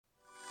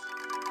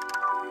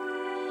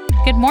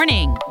Good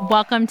morning.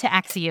 Welcome to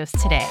Axios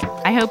Today.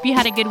 I hope you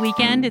had a good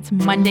weekend. It's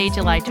Monday,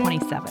 July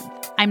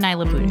 27th. I'm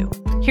Nyla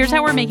Boodoo. Here's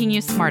how we're making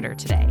you smarter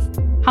today.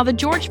 How the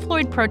George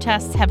Floyd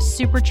protests have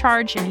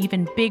supercharged an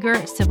even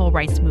bigger civil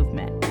rights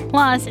movement.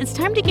 Plus, it's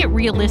time to get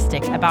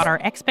realistic about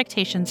our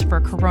expectations for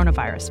a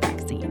coronavirus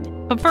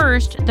vaccine. But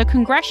first, the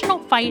congressional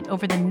fight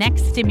over the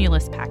next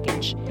stimulus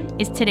package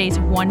is today's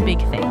one big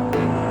thing.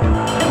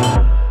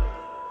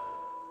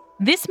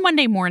 This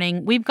Monday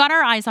morning, we've got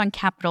our eyes on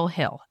Capitol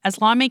Hill as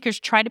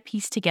lawmakers try to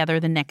piece together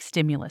the next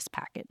stimulus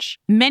package.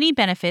 Many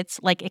benefits,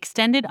 like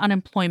extended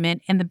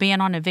unemployment and the ban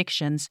on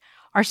evictions,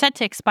 are set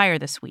to expire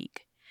this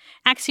week.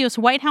 Axios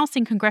White House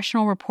and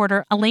congressional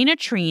reporter Elena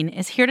Treen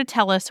is here to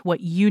tell us what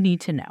you need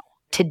to know.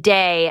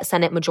 Today,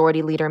 Senate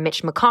Majority Leader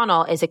Mitch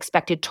McConnell is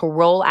expected to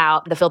roll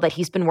out the bill that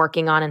he's been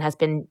working on and has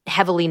been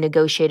heavily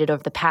negotiated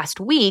over the past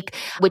week,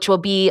 which will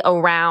be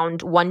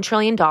around $1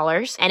 trillion.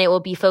 And it will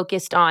be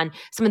focused on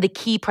some of the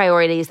key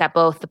priorities that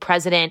both the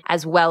president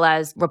as well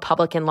as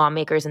Republican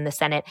lawmakers in the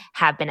Senate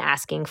have been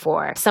asking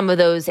for. Some of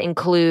those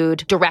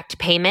include direct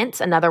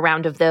payments, another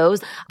round of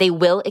those. They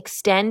will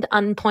extend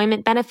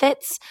unemployment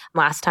benefits.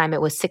 Last time it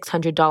was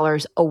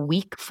 $600 a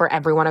week for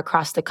everyone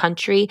across the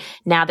country.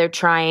 Now they're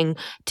trying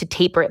to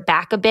taper it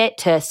back a bit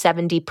to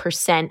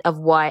 70% of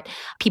what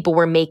people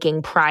were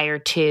making prior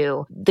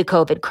to the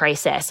COVID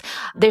crisis.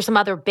 There's some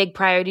other big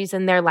priorities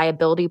in there.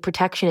 Liability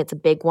protection, it's a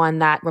big one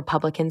that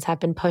Republicans have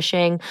been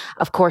pushing.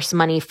 Of course,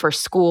 money for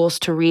schools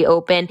to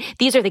reopen.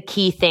 These are the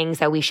key things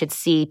that we should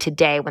see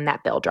today when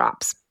that bill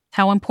drops.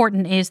 How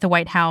important is the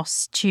White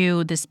House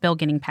to this bill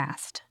getting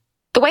passed?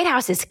 The White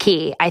House is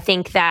key. I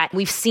think that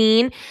we've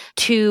seen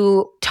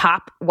two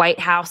top White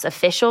House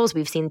officials.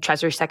 We've seen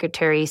Treasury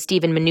Secretary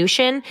Steven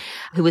Mnuchin,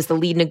 who was the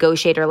lead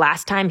negotiator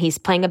last time. He's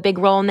playing a big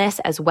role in this,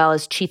 as well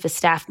as Chief of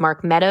Staff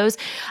Mark Meadows.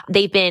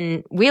 They've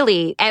been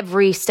really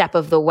every step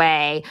of the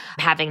way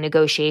having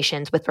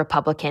negotiations with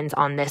Republicans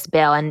on this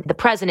bill. And the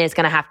president is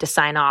going to have to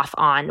sign off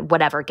on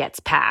whatever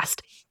gets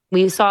passed.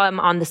 We saw him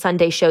on the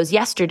Sunday shows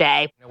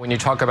yesterday. When you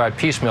talk about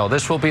piecemeal,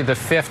 this will be the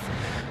fifth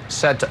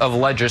set of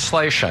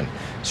legislation.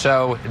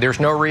 So there's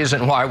no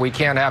reason why we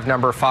can't have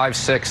number 5,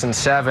 6, and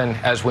 7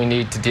 as we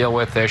need to deal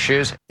with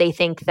issues. They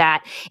think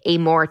that a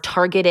more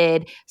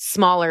targeted,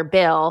 smaller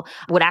bill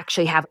would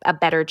actually have a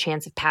better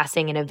chance of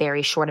passing in a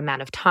very short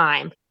amount of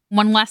time.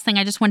 One last thing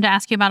I just wanted to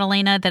ask you about,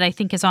 Elena, that I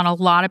think is on a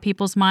lot of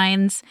people's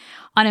minds,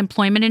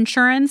 unemployment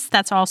insurance.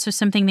 That's also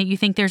something that you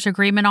think there's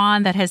agreement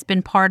on that has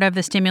been part of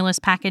the stimulus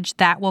package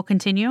that will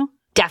continue?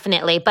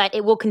 Definitely, but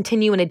it will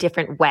continue in a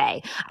different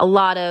way. A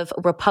lot of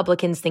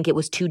Republicans think it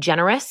was too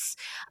generous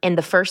in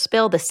the first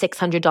bill, the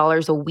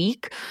 $600 a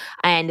week,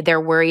 and they're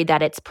worried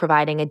that it's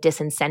providing a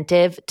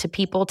disincentive to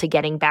people to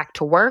getting back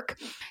to work.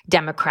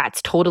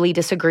 Democrats totally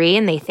disagree,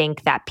 and they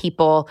think that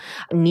people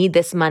need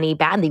this money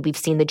badly. We've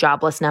seen the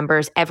jobless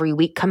numbers every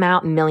week come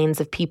out,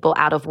 millions of people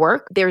out of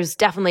work. There's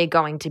definitely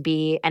going to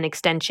be an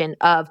extension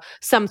of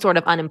some sort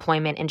of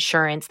unemployment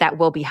insurance that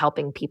will be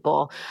helping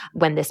people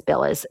when this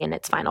bill is in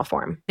its final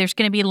form. There's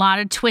going to be a lot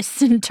of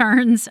twists and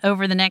turns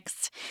over the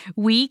next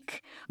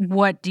week.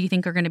 What do you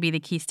think are going to be the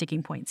key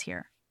sticking points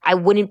here? I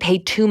wouldn't pay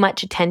too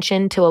much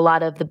attention to a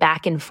lot of the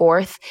back and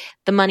forth,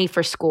 the money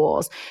for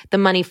schools, the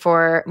money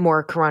for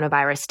more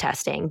coronavirus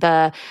testing,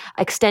 the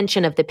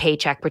extension of the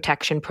Paycheck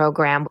Protection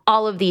Program.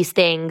 All of these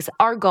things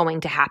are going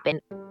to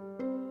happen.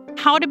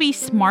 How to be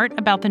smart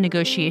about the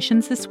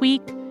negotiations this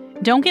week?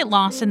 Don't get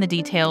lost in the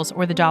details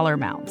or the dollar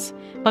amounts,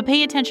 but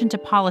pay attention to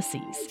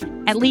policies,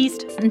 at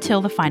least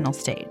until the final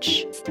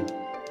stage.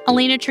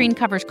 Elena Treen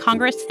covers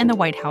Congress and the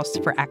White House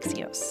for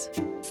Axios.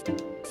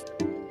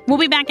 We'll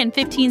be back in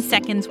 15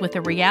 seconds with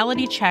a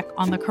reality check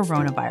on the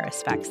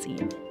coronavirus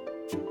vaccine.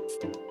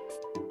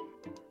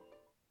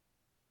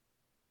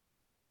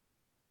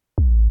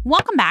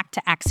 Welcome back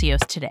to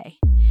Axios Today.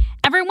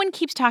 Everyone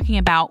keeps talking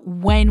about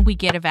when we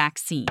get a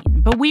vaccine,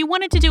 but we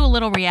wanted to do a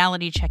little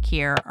reality check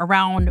here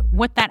around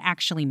what that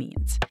actually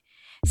means.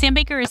 Sam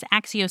Baker is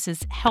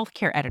Axios'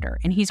 healthcare editor,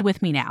 and he's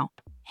with me now.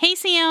 Hey,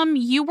 Sam,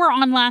 you were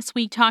on last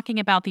week talking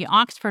about the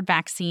Oxford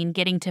vaccine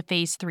getting to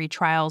phase 3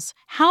 trials.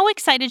 How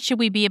excited should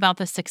we be about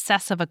the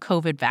success of a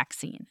COVID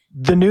vaccine?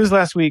 The news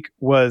last week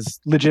was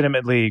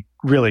legitimately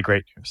really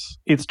great news.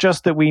 It's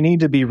just that we need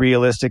to be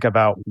realistic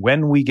about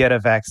when we get a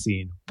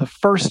vaccine. The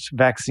first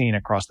vaccine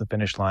across the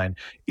finish line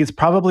is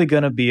probably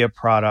going to be a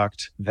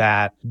product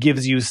that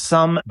gives you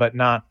some, but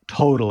not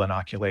total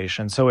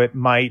inoculation. So it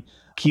might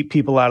keep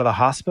people out of the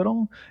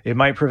hospital. It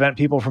might prevent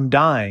people from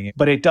dying,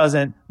 but it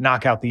doesn't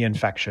knock out the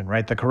infection,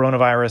 right? The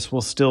coronavirus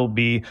will still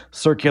be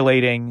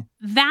circulating.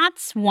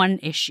 That's one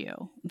issue.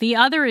 The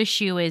other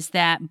issue is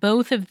that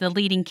both of the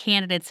leading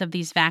candidates of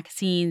these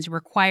vaccines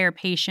require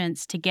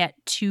patients to get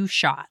 2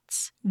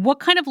 shots. What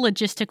kind of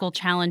logistical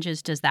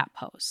challenges does that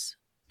pose?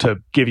 To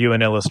give you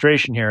an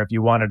illustration here, if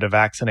you wanted to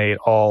vaccinate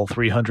all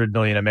 300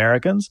 million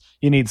Americans,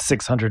 you need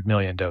 600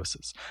 million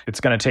doses.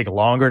 It's going to take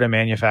longer to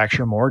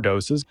manufacture more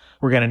doses.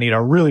 We're going to need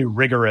a really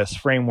rigorous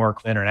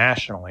framework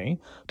internationally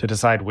to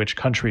decide which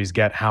countries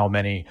get how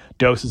many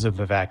doses of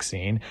the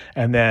vaccine.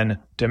 And then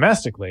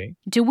domestically.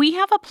 Do we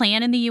have a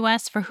plan in the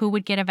U.S. for who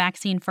would get a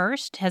vaccine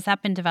first? Has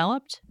that been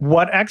developed?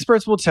 What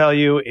experts will tell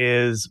you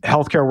is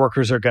healthcare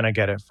workers are going to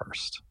get it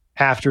first.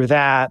 After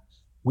that,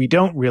 we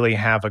don't really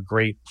have a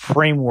great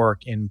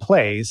framework in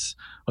place,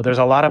 but there's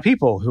a lot of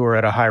people who are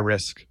at a high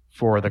risk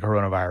for the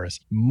coronavirus.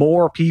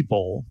 More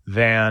people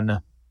than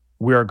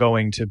we're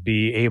going to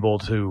be able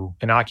to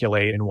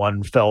inoculate in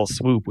one fell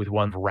swoop with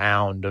one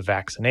round of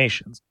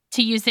vaccinations.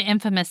 To use the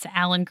infamous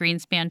Alan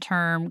Greenspan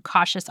term,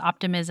 cautious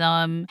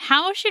optimism,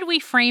 how should we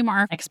frame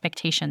our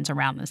expectations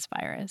around this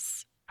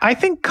virus? I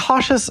think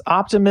cautious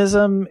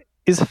optimism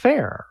is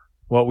fair.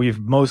 What we've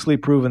mostly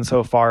proven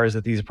so far is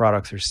that these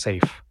products are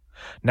safe.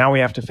 Now we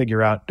have to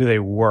figure out, do they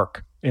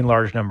work in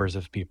large numbers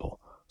of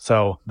people?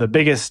 So the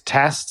biggest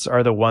tests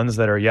are the ones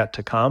that are yet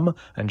to come.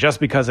 And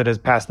just because it has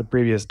passed the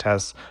previous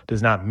tests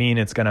does not mean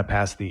it's going to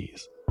pass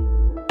these.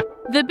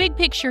 The big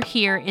picture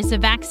here is a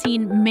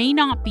vaccine may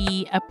not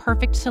be a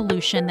perfect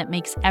solution that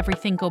makes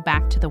everything go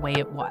back to the way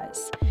it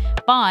was.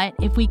 But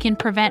if we can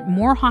prevent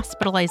more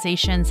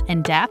hospitalizations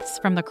and deaths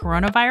from the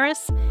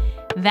coronavirus,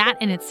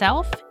 that in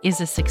itself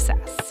is a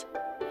success.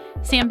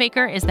 Sam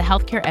Baker is the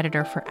healthcare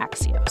editor for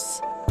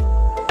Axios.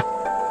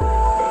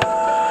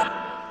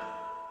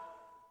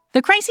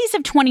 The crises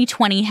of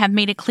 2020 have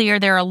made it clear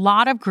there are a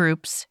lot of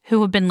groups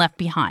who have been left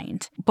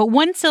behind. But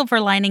one silver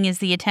lining is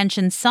the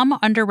attention some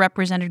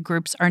underrepresented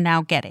groups are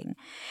now getting.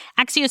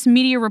 Axios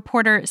media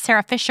reporter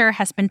Sarah Fisher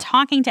has been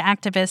talking to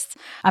activists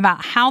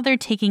about how they're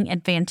taking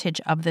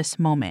advantage of this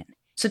moment.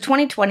 So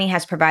 2020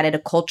 has provided a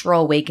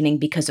cultural awakening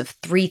because of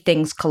three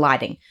things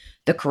colliding: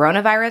 the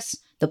coronavirus,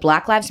 the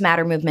Black Lives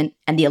Matter movement,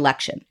 and the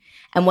election.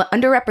 And what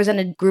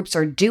underrepresented groups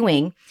are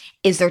doing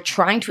is they're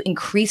trying to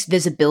increase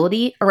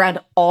visibility around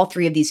all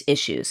three of these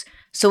issues.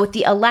 So with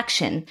the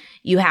election,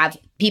 you have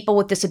people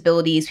with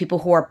disabilities, people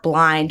who are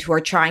blind, who are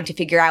trying to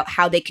figure out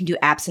how they can do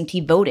absentee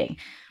voting.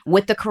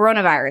 With the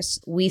coronavirus,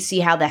 we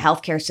see how the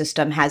healthcare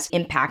system has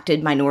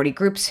impacted minority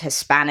groups,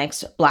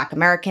 Hispanics, Black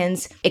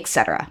Americans,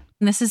 etc.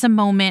 This is a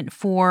moment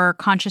for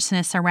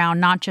consciousness around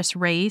not just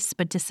race,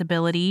 but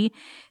disability.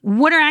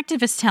 What are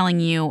activists telling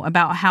you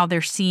about how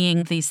they're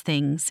seeing these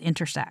things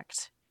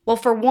intersect? Well,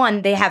 for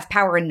one, they have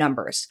power in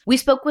numbers. We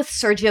spoke with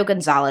Sergio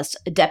Gonzalez,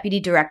 a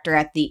deputy director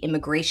at the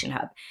Immigration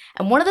Hub.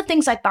 And one of the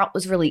things I thought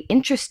was really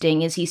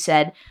interesting is he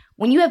said,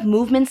 when you have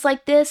movements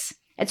like this,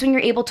 it's when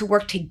you're able to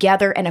work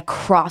together and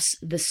across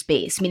the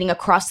space, meaning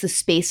across the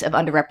space of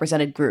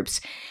underrepresented groups.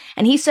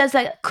 And he says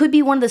that could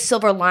be one of the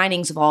silver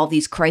linings of all of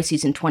these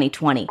crises in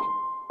 2020.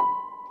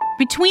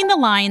 Between the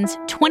lines,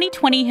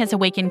 2020 has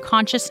awakened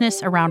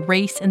consciousness around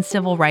race and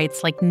civil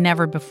rights like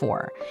never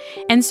before.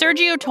 And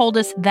Sergio told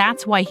us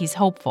that's why he's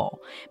hopeful,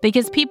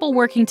 because people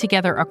working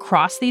together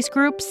across these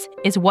groups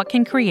is what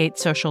can create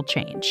social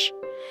change.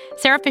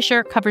 Sarah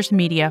Fisher covers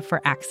media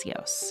for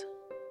Axios.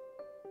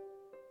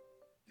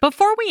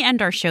 Before we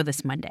end our show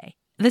this Monday,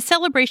 the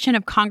celebration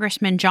of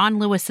Congressman John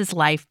Lewis's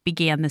life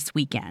began this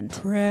weekend.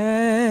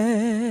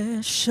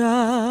 Precious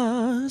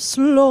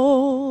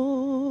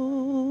Lord.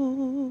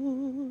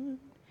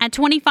 At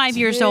 25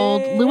 years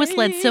old, Lewis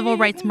led civil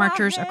rights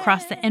marchers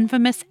across the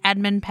infamous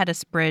Edmund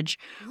Pettus Bridge,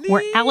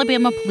 where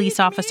Alabama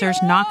police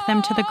officers knocked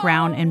them to the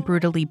ground and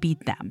brutally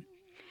beat them.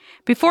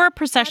 Before a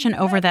procession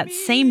over that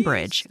same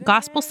bridge,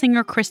 gospel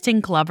singer Kristen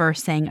Glover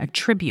sang a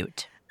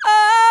tribute.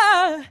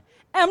 I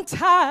am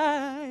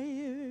tired.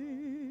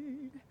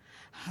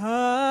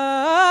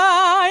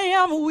 I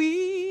am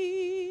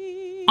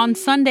weak. On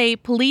Sunday,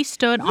 police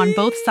stood on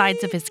both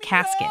sides of his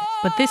casket,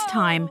 but this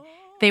time,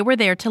 they were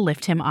there to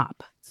lift him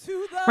up.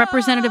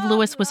 Representative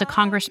Lewis was a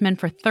congressman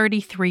for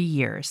 33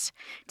 years.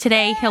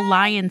 Today, he'll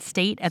lie in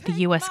state at the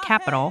U.S.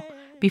 Capitol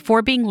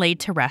before being laid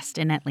to rest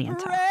in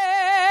Atlanta.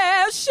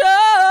 Precious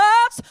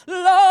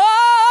Lord,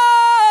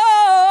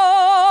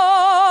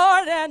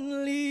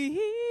 and lead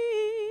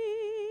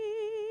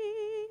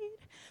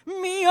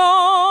me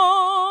on.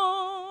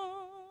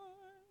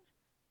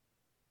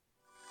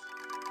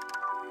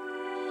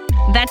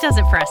 That does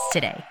it for us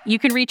today. You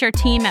can reach our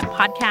team at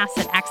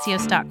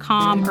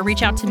podcasts@axios.com or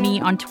reach out to me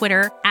on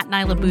Twitter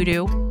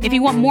 @NailaBoodoo. If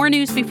you want more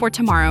news before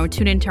tomorrow,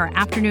 tune into our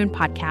afternoon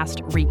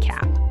podcast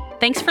recap.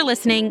 Thanks for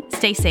listening,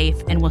 stay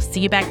safe, and we'll see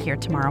you back here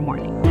tomorrow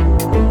morning.